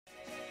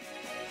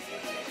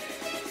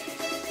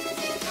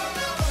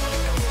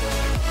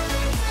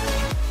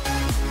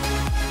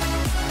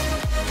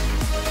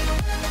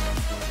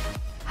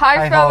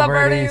Hi fellow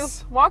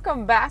birdies!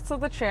 Welcome back to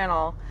the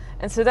channel.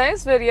 In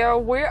today's video,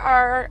 we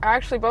are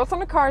actually both in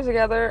the car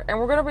together and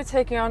we're going to be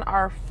taking on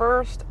our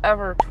first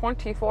ever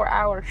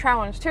 24-hour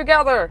challenge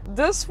together.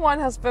 This one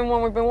has been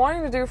one we've been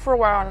wanting to do for a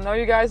while, and I know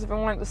you guys have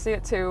been wanting to see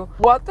it too.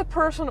 What the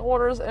person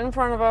orders in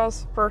front of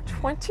us for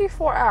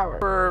 24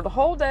 hours. For the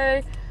whole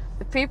day,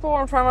 the people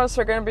in front of us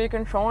are going to be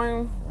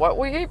controlling what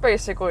we eat,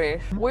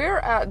 basically. We're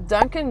at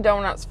Dunkin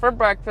Donuts for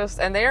breakfast,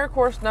 and they are, of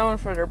course, known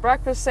for their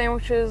breakfast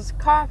sandwiches,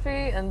 coffee,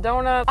 and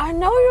donuts. I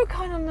know you're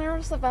kind of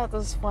nervous about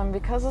this one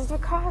because of the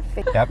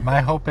coffee. Yep,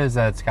 my hope is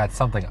that it's got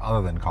something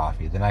other than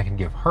coffee. Then I can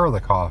give her the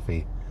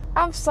coffee.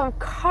 Have some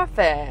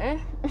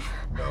coffee.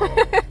 No.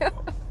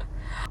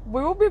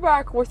 We will be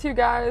back with you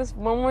guys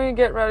when we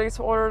get ready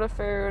to order the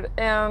food,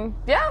 and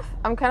yeah,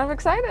 I'm kind of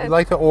excited. We'd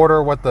like to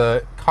order what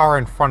the car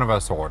in front of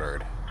us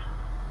ordered.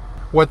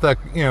 What the,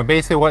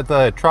 basically what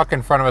the truck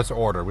in front of us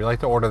ordered. We like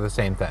to order the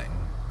same thing.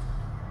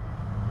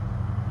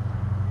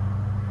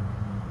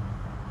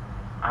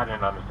 I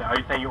didn't understand. Are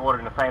you saying you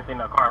ordered the same thing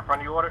the car in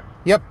front of you ordered?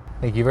 Yep.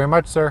 Thank you very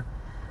much, sir.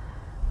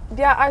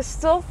 Yeah, I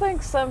still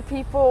think some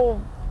people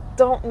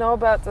don't know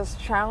about this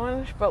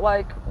challenge, but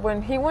like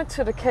when he went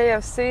to the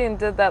KFC and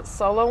did that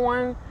solo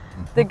one,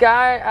 the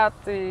guy at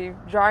the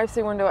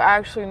drive-thru window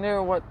actually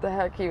knew what the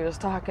heck he was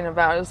talking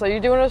about. It's like,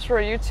 you doing this for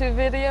a YouTube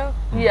video?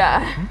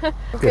 Yeah.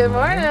 Good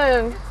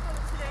morning.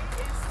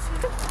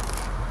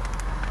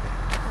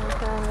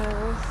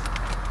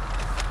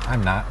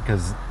 I'm not,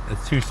 because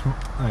it's too small.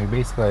 I mean,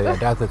 basically, I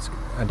doubt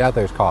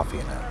there's coffee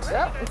in it.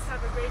 Yep.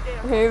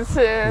 You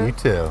too. You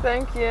too.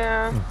 Thank you.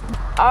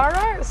 All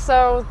right,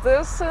 so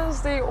this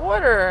is the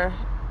order.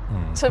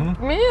 To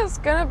me, it's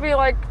gonna be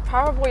like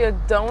probably a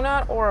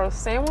donut or a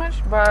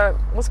sandwich, but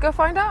let's go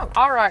find out.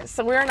 All right,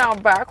 so we are now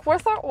back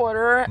with our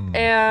order,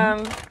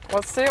 and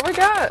let's see what we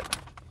got.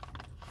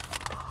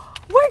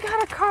 We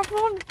got a couple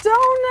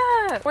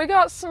donut. We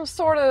got some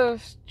sort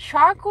of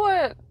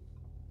chocolate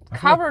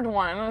covered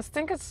one. I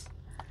think it's,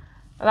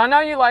 and I know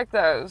you like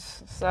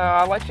those, so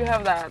I'll let you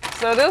have that.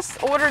 So this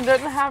order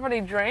didn't have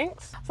any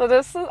drinks. So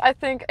this is, I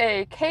think,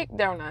 a cake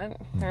donut.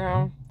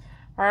 All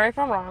right, if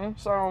I'm wrong.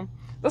 So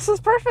this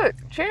is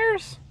perfect.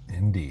 Cheers.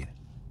 Indeed.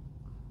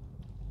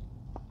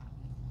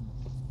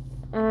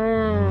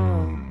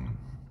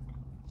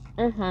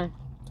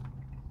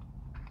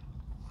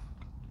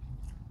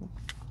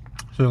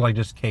 So like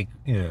just cake,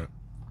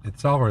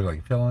 itself, or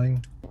like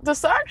filling?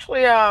 This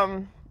actually, I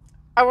want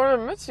to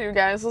admit to you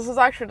guys, this is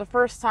actually the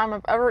first time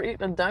I've ever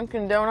eaten a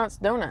Dunkin Donuts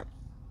donut.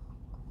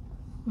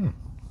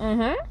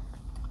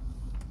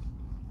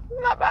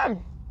 Not bad.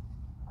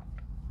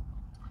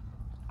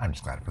 I'm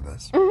just glad for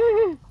this.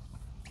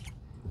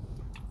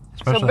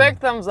 So big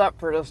thumbs up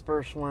for this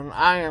first one.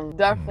 I am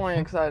definitely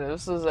excited.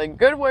 This is a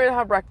good way to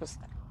have breakfast.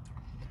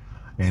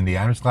 Andy,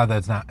 I'm just glad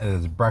that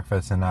it's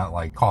breakfast and not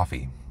like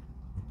coffee.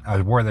 I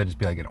was worried that'd just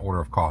be like an order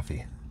of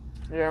coffee.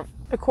 Yeah.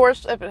 Of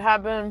course, if it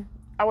had been,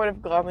 I would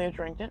have gladly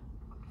drank it.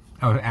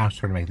 I would have asked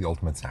her to make the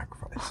ultimate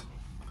sacrifice.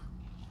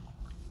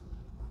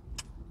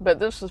 But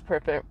this is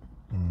perfect.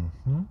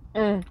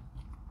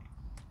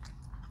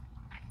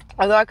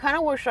 Although I kind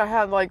of wish I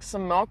had like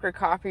some milk or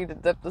coffee to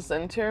dip this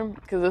into,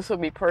 because this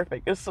would be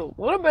perfect. It's a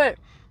little bit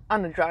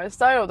on the dry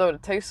side, although the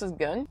taste is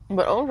good.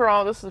 But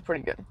overall, this is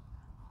pretty good.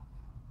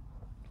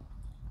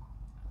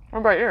 What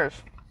about yours?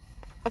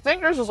 I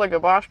think yours is like a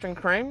Boston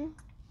cream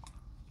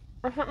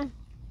or something.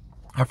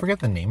 I forget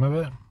the name of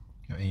it.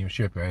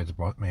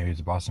 Maybe it's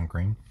a Boston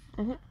cream.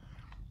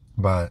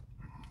 But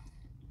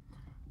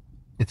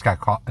it's got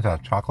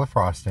chocolate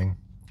frosting.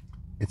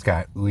 It's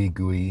got ooey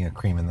gooey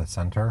cream in the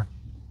center.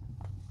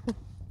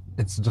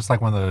 It's just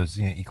like one of those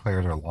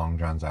eclairs or long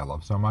johns I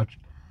love so much,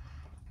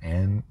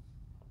 and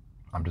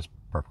I'm just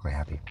perfectly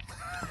happy.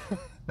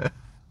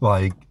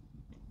 Like,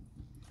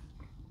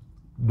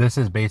 this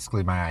is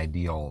basically my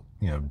ideal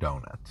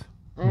donut.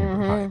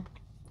 Type.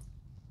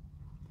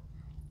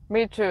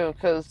 Me too,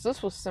 because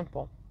this was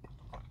simple.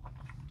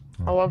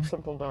 I love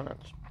simple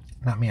donuts.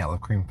 Not me, I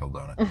love cream-filled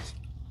donuts.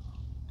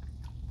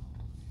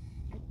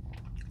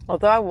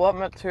 Although I will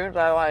admit too that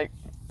I like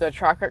the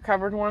chocolate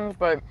covered ones,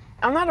 but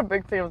I'm not a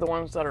big fan of the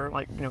ones that are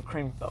like,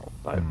 cream filled.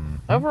 But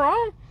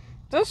overall,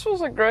 this was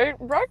a great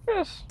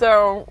breakfast.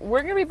 So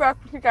we're gonna be back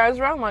with you guys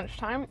around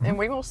lunchtime, and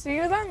we will see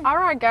you then. All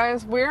right,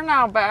 guys, we're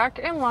now back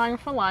in line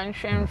for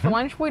lunch, and for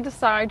lunch we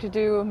decided to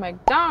do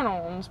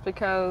McDonald's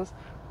because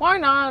why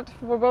not?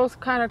 We're both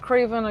kind of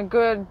craving a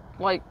good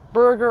like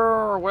burger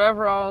or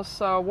whatever else.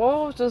 So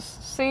we'll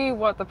just see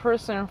what the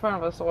person in front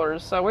of us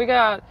orders. So we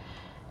got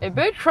a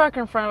big truck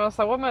in front of us,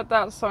 I will admit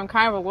that, so I'm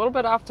kind of a little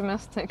bit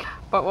optimistic,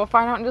 but we'll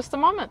find out in just a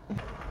moment.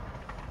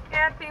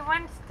 Happy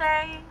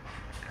Wednesday.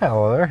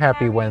 Hello there,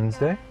 happy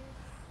Wednesday.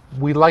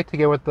 We'd like to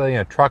get what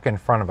the truck in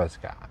front of us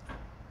got.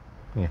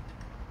 Yeah.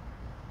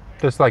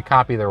 Just like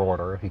copy their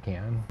order if you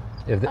can.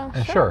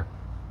 Sure.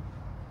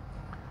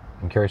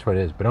 I'm curious what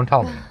it is, but don't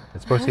tell me.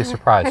 It's supposed to be a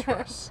surprise for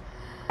us.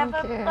 Have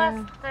a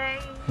blessed day.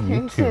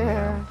 You too,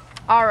 man.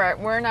 All right,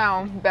 we're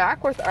now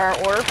back with our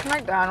order from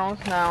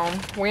McDonald's. Now,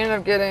 we ended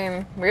up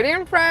getting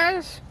medium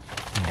fries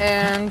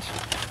and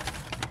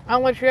I'll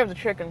let you have the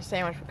chicken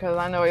sandwich because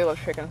I know you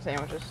love chicken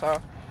sandwiches, so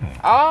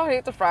I'll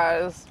eat the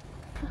fries.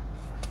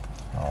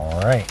 All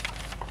right.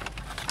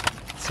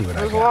 Let's see what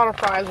There's I got. a lot of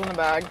fries in the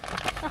bag.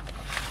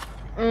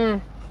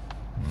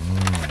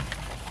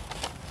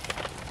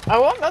 I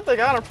will admit they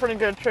got a pretty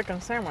good chicken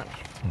sandwich.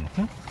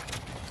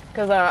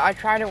 Because I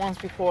tried it once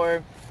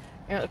before,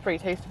 and it was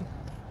pretty tasty.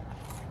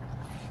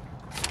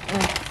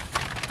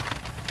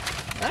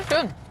 That's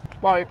good.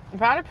 Well,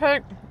 if I had to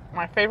pick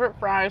my favorite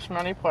fries from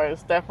any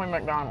place, definitely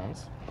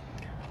McDonald's.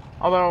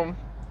 Although,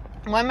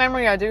 one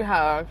memory I do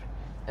have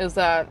is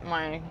that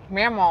my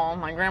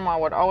grandma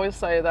would always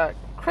say that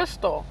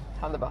Crystal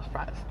had the best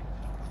fries.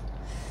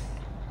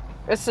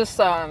 It's this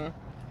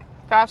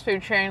fast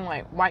food chain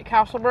like White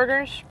Castle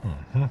Burgers.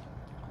 And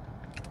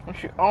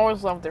she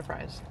always loved their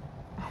fries.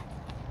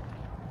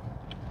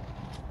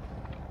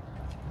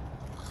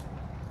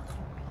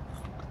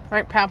 I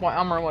think Papa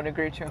Elmer would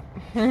agree too.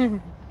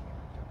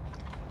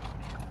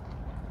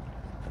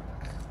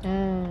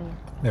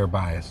 They're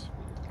biased.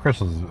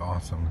 Crystal's is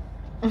awesome.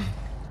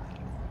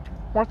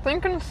 We're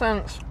thinking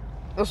since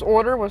this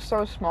order was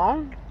so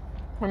small,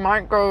 we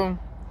might go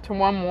to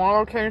one more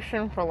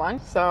location for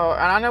lunch. So,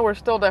 and I know we're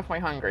still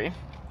definitely hungry.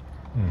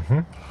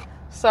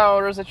 So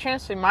there's a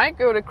chance we might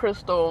go to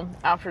Crystal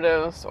after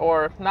this,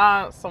 or if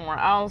not, somewhere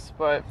else.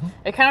 But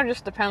it kind of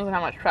just depends on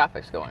how much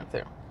traffic's going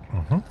through.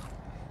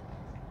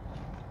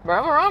 But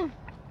overall,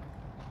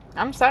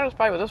 I'm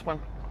satisfied with this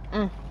one.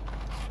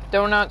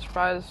 Donuts,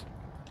 fries.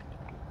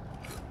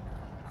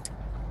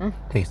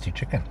 Tasty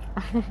chicken.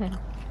 I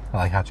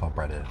like how it's all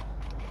breaded.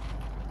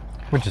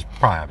 Which is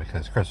probably because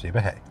it's crispy,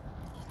 but hey.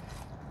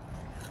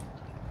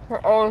 We're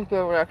always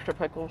good with extra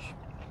pickles.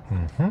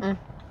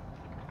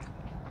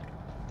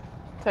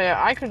 So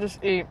yeah, I could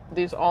just eat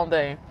these all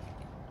day.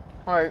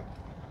 Like,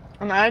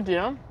 an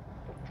idea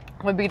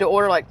would be to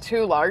order like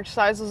 2 large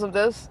sizes of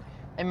this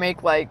and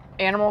make like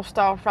animal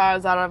style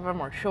fries out of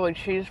them, or chili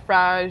cheese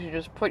fries. You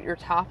just put your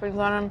toppings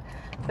on them.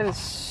 That is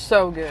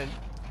so good.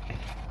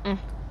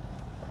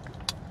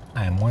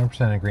 I am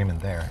 100% in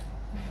agreement there.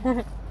 I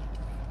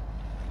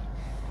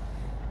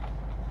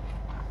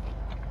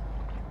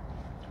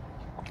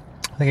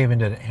think I even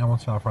did an animal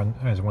style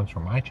fries once for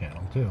my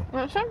channel too.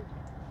 That's it?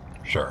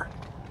 Sure.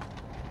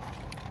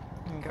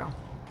 There you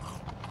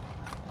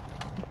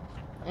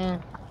go.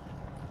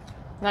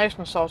 Nice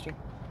and salty.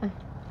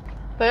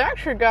 They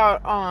actually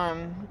got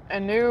a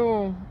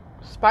new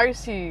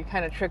spicy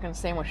kind of chicken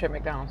sandwich at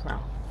McDonald's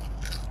now.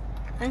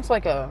 I think it's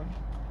like a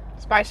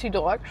spicy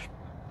deluxe.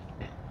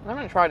 I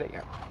haven't tried it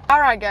yet.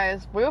 Alright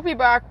guys, we'll be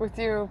back with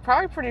you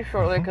probably pretty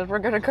shortly because we're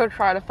going to go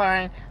try to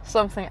find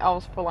something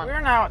else for lunch.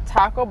 We're now at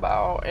Taco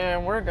Bell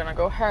and we're going to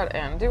go ahead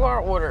and do our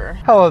order.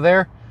 Hello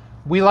there.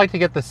 We like to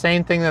get the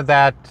same thing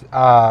that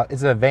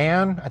is it a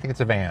van? I think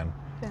it's a van.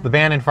 Yeah. The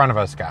van in front of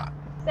us got.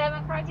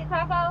 7 crunchy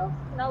tacos,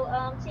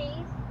 no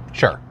cheese.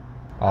 Sure.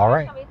 All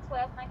right. It's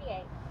gonna be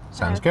 $12.98.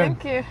 Sounds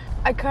good. Thank you.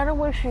 I kind of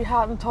wish you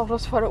hadn't told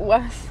us what it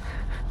was,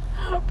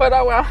 but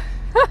oh well.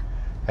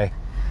 Hey.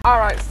 All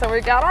right, so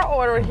we got our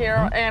order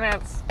here, and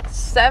it's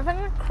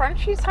 7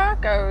 crunchy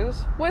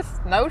tacos with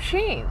no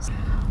cheese.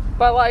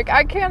 But like,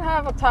 I can't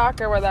have a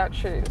taco without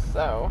cheese,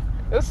 so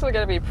this is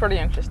gonna be pretty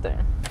interesting.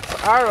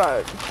 All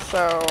right,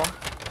 so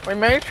we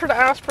made sure to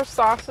ask for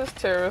sauces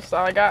too. So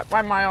I got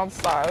my mild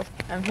sauce,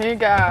 and he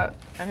got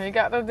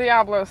the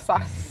Diablo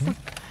sauce.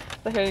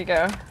 So here you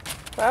go.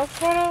 That's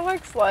what it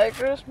looks like.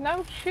 There's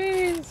no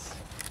cheese.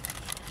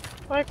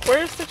 Like,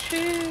 where's the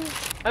cheese?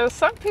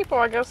 Some people,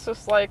 I guess,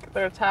 just like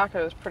their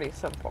tacos pretty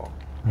simple.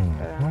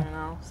 Yeah, you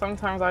know,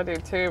 sometimes I do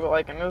too, but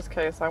like in this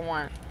case, I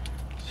want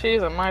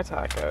cheese in my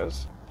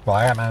tacos. Well,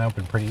 I got mine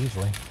open pretty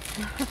easily.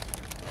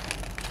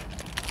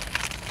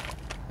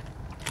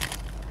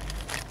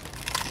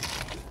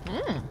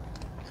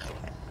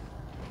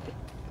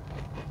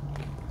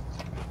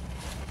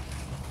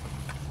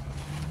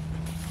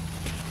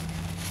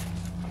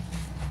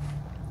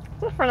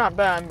 They're not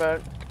bad,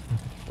 but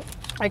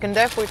I can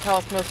definitely tell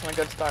it's missing a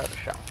good start of the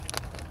show.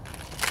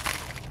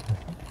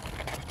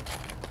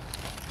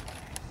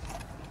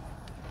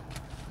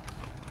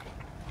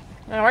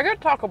 Now, I go to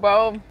Taco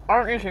Bell. I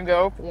don't usually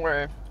go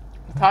for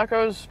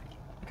tacos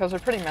because they're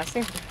pretty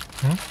messy.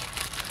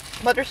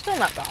 But they're still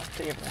not bad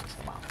to eat once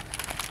in a while.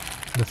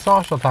 The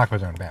social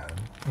tacos aren't bad,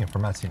 you know, for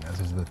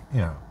messiness. Is the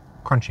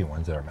crunchy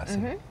ones that are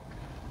messy.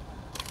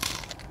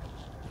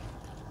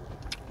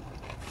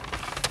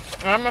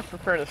 I much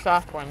prefer the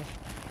soft ones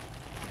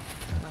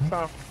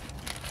myself.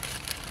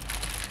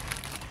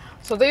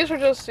 So these are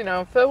just,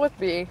 filled with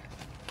beef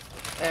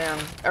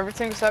and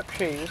everything except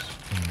cheese.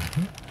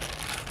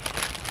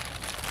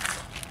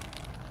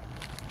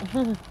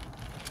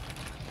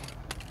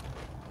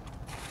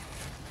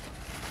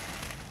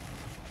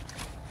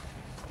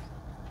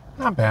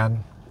 Not bad.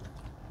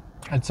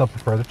 I'd still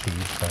prefer the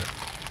cheese, but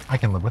I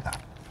can live with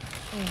that.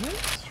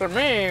 For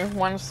me,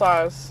 one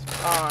sauce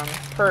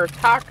per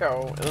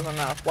taco is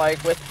enough.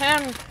 Like with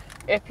him,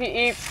 if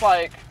he eats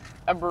like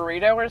a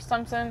burrito or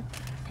something,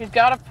 he's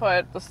got to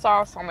put the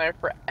sauce on there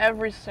for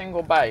every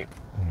single bite.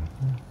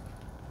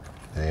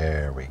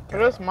 There we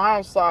This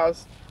mild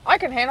sauce, I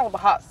can handle the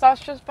hot sauce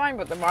just fine,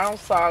 but the mild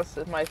sauce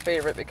is my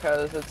favorite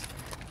because this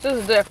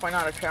is definitely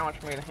not a challenge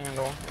for me to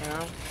handle, you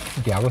know?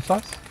 Gala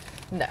sauce?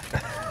 No.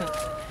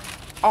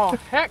 Oh,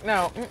 heck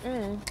no.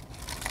 Mm-mm.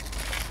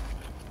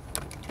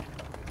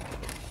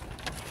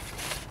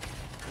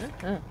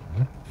 Mm-mm.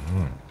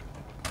 Mm-mm.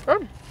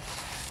 Good.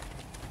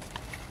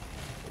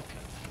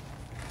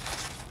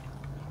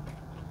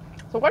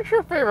 So what's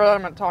your favorite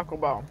element at Taco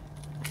Bell?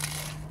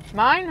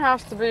 Mine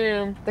has to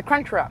be the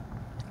crunch wrap.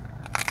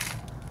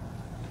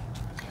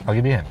 I'll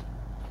give you a hint.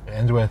 It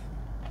ends with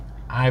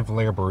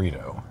 5-layer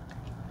burrito.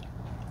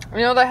 You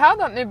know, they had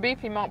that new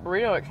beefy malt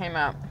burrito that came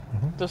out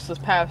just this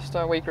past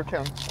week or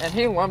two, and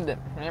he loved it,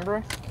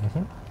 remember?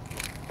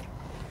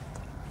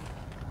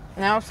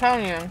 Now I was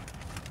telling you,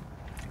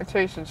 it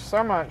tasted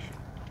so much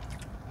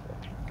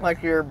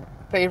like your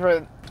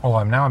favorite. Oh,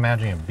 I'm now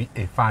imagining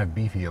a 5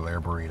 beefy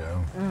layer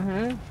burrito.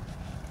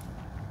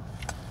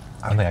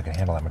 I don't think I can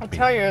handle that much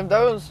beef. I'll tell you,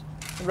 those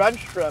red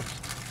strips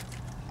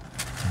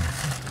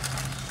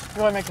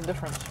really make a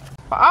difference.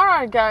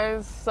 Alright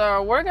guys,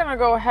 so we're gonna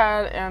go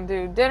ahead and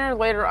do dinner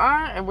later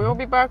on, and we'll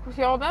be back with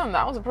y'all then.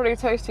 That was a pretty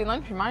tasty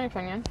lunch in my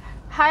opinion.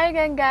 Hi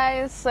again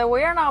guys, so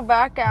we are now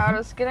back out.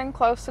 It's getting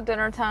close to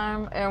dinner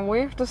time, and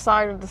we've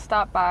decided to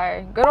stop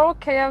by good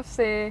old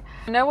KFC.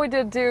 I know we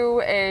did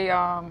do a,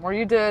 or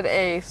you did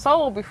a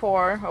solo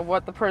before of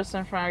what the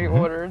person in front of you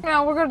ordered. You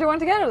know, we're gonna do one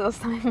together this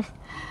time.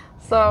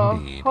 So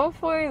Indeed.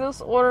 hopefully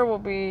this order will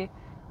be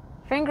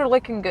finger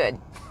licking good.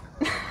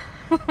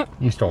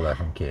 You stole that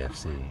from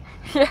KFC.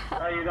 Yeah.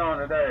 How you doing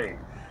today?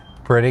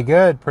 Pretty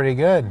good, pretty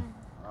good.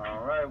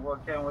 All right,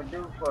 what can we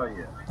do for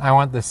you? I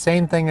want the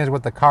same thing as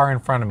what the car in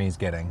front of me is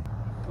getting.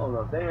 Oh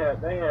look, they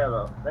had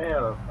a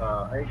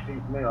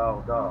 8-piece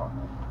meal dog,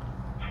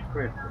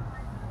 crispy.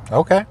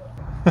 Okay.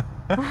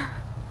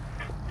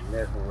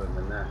 Messing with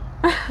me now.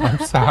 I'm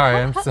sorry,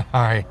 I'm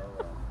sorry.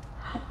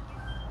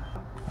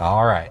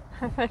 All right.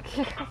 Thank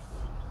you.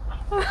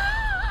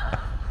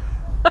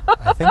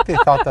 I think they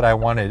thought that I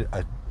wanted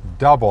a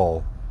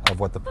double of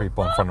what the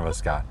people in front of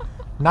us got.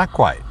 Not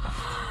quite.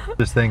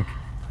 Just think,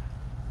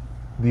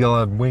 you'll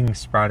have wings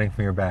sprouting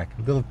from your back.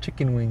 Little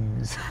chicken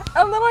wings.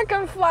 And then I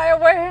can fly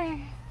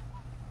away.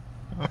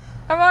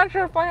 I'm not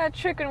sure if I had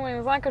chicken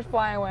wings, I could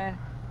fly away.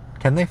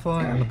 Can they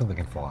fly? I don't think they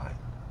can fly.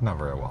 Not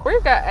very well.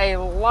 We've got a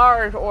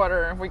large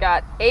order. We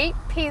got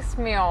 8-piece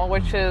meal,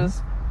 which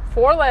is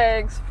 4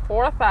 legs,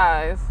 4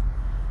 thighs,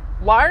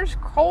 large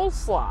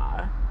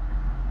coleslaw,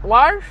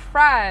 large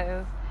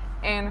fries,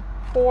 and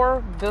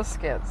 4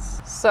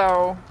 biscuits.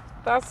 So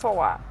that's a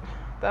lot.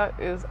 That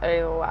is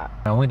a lot.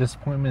 My only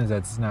disappointment is that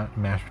it's not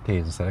mashed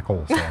potatoes instead of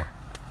coleslaw.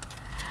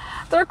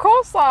 Their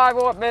coleslaw, I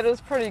will admit,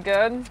 is pretty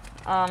good.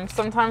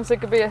 Sometimes it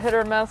could be a hit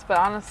or miss, but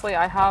honestly,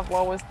 I have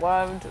always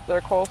loved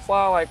their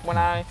coleslaw. Like when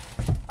I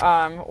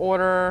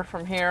order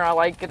from here, I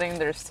like getting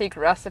their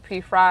secret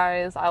recipe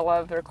fries. I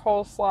love their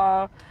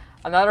coleslaw.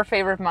 Another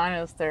favorite of mine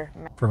is their...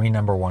 For me,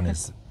 number 1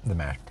 is the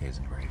mashed potatoes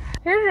and gravy.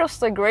 You're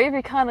just a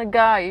gravy kind of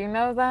guy, you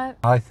know that?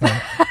 I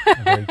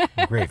think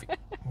gravy.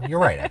 You're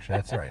right, actually.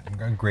 That's right. I'm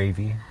going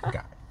gravy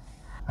guy.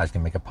 I was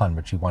going to make a pun,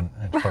 but you won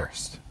it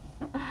first.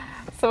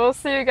 So we'll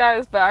see you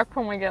guys back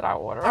when we get our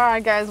order.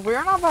 Alright guys,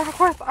 we're now back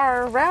with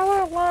our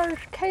rather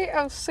large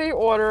KFC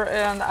order,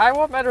 and I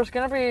will admit there's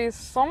going to be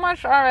so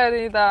much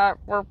already that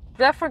we're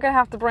definitely going to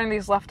have to bring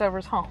these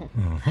leftovers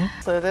home.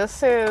 So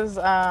this is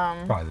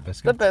Probably the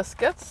biscuits. the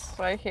biscuits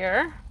right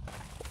here.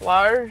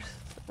 Large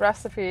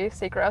recipe,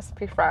 secret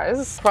recipe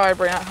fries. Probably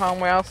bring it home.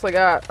 We also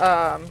got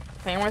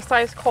family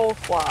size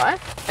coleslaw.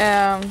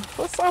 And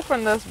let's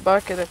open this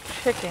bucket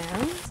of chicken.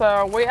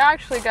 So we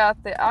actually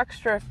got the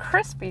extra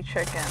crispy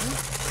chicken,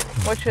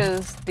 which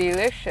is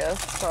delicious.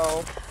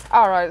 So,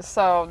 alright,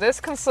 so this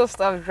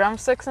consists of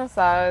drumsticks and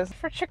thighs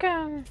for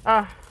chicken.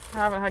 I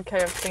haven't had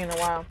KFC in a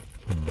while.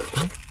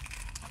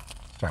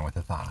 Starting with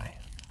the thigh.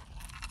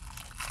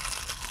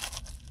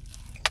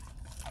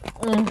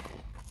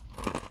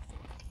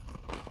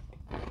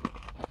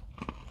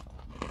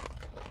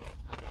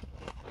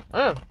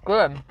 It's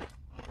good.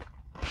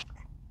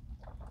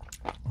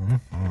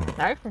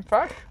 Nice and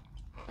fresh.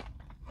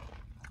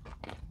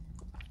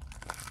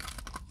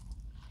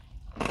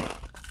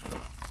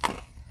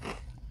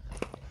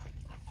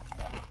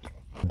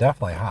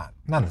 Definitely hot.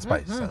 Not in the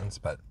spice sense,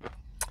 but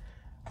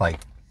like,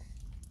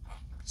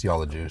 see all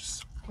the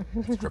juice.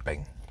 It's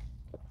dripping.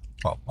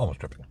 Well, almost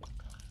dripping.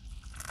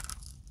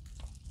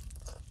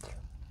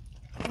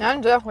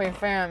 I'm definitely a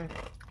fan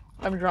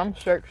of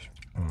drumsticks.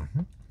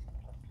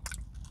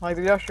 Like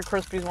the extra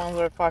crispy ones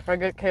are, if I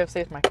get KFC,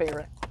 it's my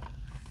favorite.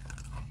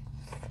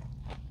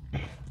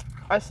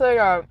 I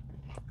say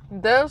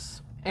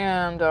this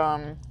and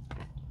I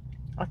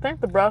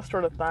think the breast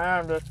or the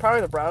thigh,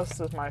 probably the breast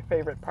is my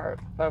favorite part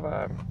of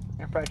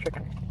fried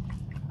chicken.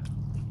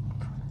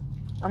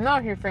 I'm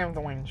not a huge fan of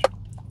the wings.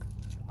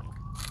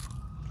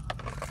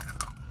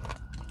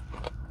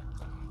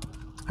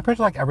 I pretty much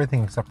like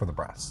everything except for the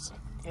breasts.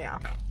 Yeah.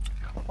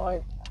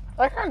 Like,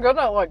 I kind of get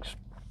that, like,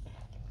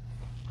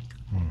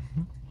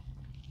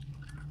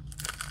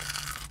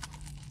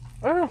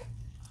 Oh.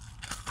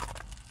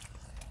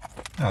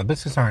 No, the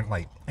biscuits aren't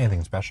like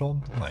anything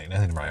special, like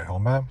anything to write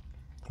home about,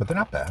 but they're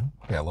not bad.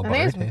 Yeah, a little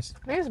buttery taste.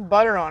 There's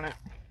butter on it.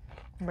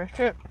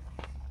 Biscuit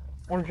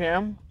or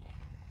jam.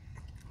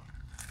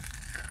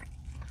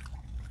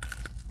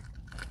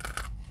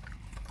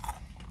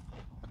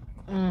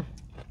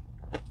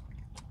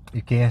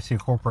 If KFC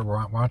corporate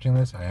were watching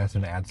this, I asked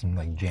them to add some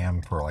like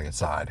jam for like a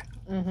side.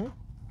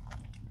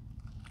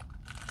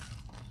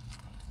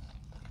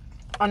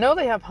 I know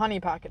they have honey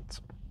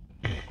packets.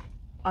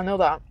 I know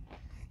that.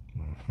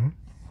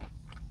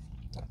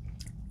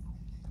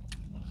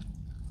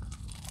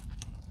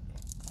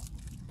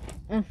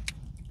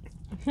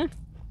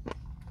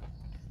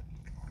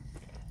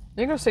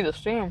 You can see the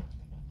steam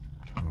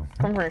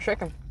from your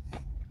chicken.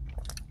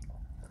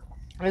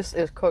 This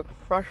is cooked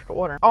fresh to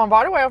order. Oh, and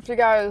by the way, if you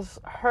guys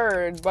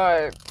heard,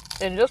 but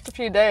in just a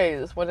few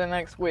days, within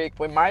next week,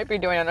 we might be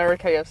doing another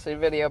KFC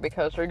video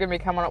because we're going to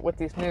be coming up with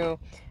these new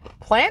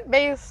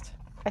plant-based,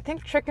 I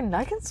think, chicken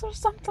nuggets or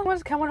something.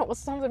 Was coming up with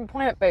something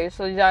plant-based.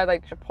 So you got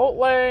like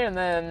Chipotle, and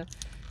then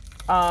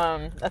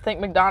I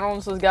think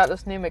McDonald's has got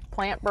this new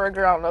McPlant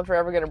burger. I don't know if they're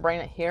ever going to bring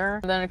it here.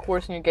 And then, of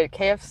course, you get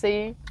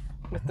KFC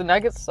with the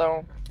nuggets,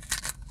 so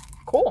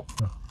cool.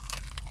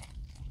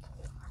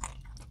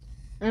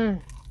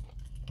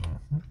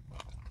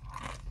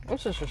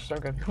 This is just so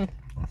good.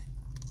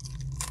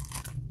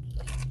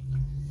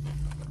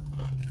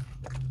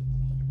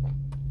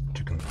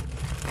 Chicken.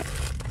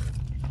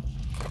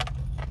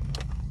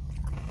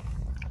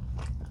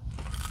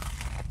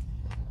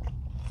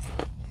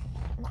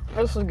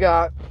 This has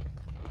got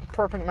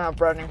perfect amount of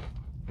breading.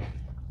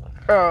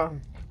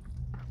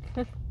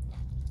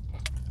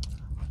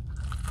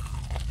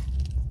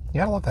 You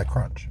gotta love that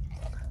crunch.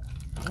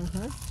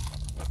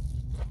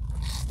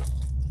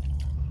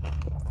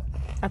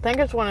 I think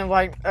it's when it's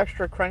like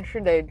extra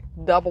crunchy, they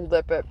double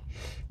dip it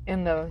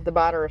in the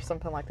batter or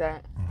something like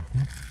that.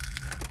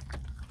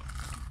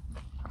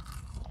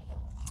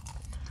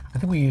 I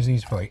think we use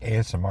these for like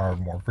ASMR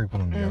more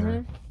frequent than the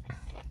other.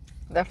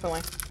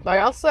 Definitely. But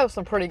I also have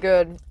some pretty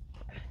good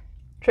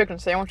chicken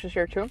sandwiches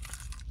here too.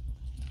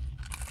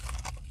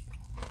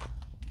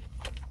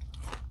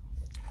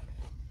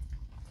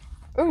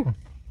 Ooh.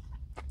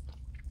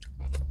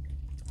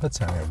 Let's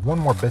see, I have one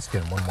more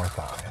biscuit and one more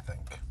thigh, I think.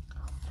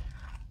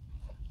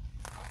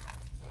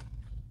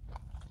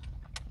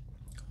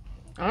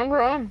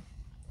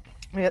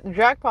 We hit the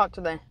jackpot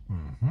today.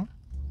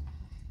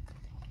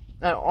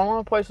 At all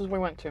the places we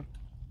went to.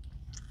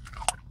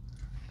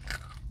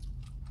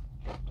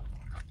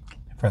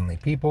 Friendly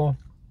people,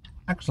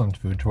 excellent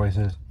food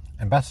choices,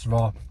 and best of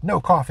all, no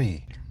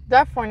coffee.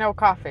 Definitely no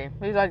coffee.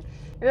 He's like,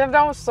 if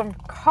that was some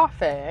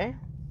coffee.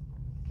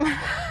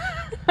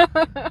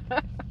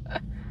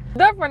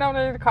 Definitely don't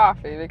need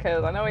coffee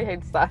because I know he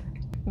hates that.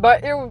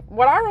 But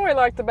what I really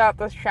liked about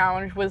this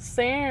challenge was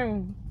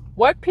seeing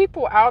what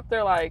people out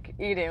there like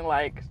eating,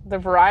 like the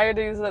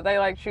varieties that they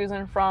like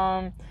choosing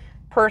from,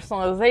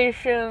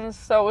 personalizations.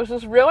 So it was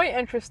just really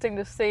interesting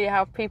to see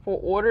how people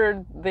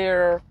ordered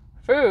their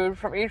food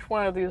from each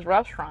one of these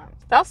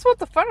restaurants. That's what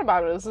the fun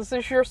about it is. This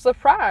is you're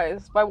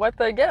surprised by what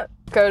they get.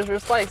 Because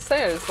just like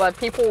saying, it's like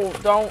people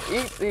don't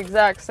eat the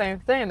exact same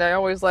thing. They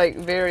always like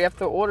vary up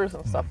their orders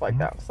and stuff like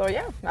that. So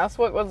yeah, that's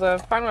what was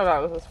fun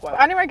about this one.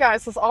 Anyway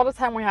guys, that's all the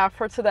time we have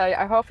for today.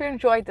 I hope you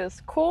enjoyed this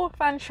cool,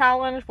 fun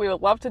challenge. We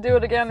would love to do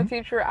it again in the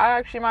future. I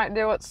actually might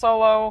do it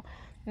solo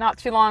not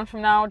too long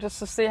from now just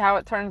to see how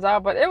it turns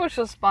out. But it was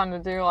just fun to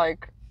do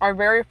like our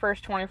very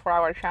first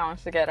 24-hour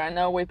challenge together. I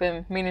know we've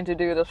been meaning to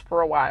do this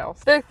for a while.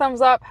 Big thumbs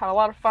up, had a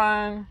lot of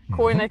fun,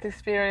 cool unique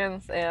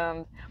experience,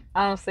 and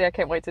honestly, I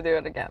can't wait to do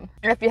it again.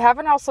 And if you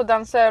haven't also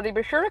done so,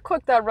 be sure to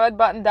click that red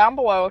button down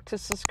below to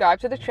subscribe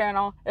to the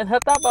channel and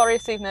hit that bell to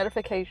receive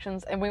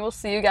notifications, and we will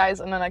see you guys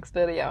in the next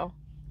video.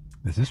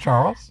 This is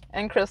Charles.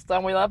 And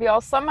Krista, we love you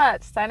all so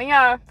much. Signing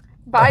off.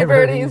 Bye,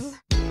 birdies.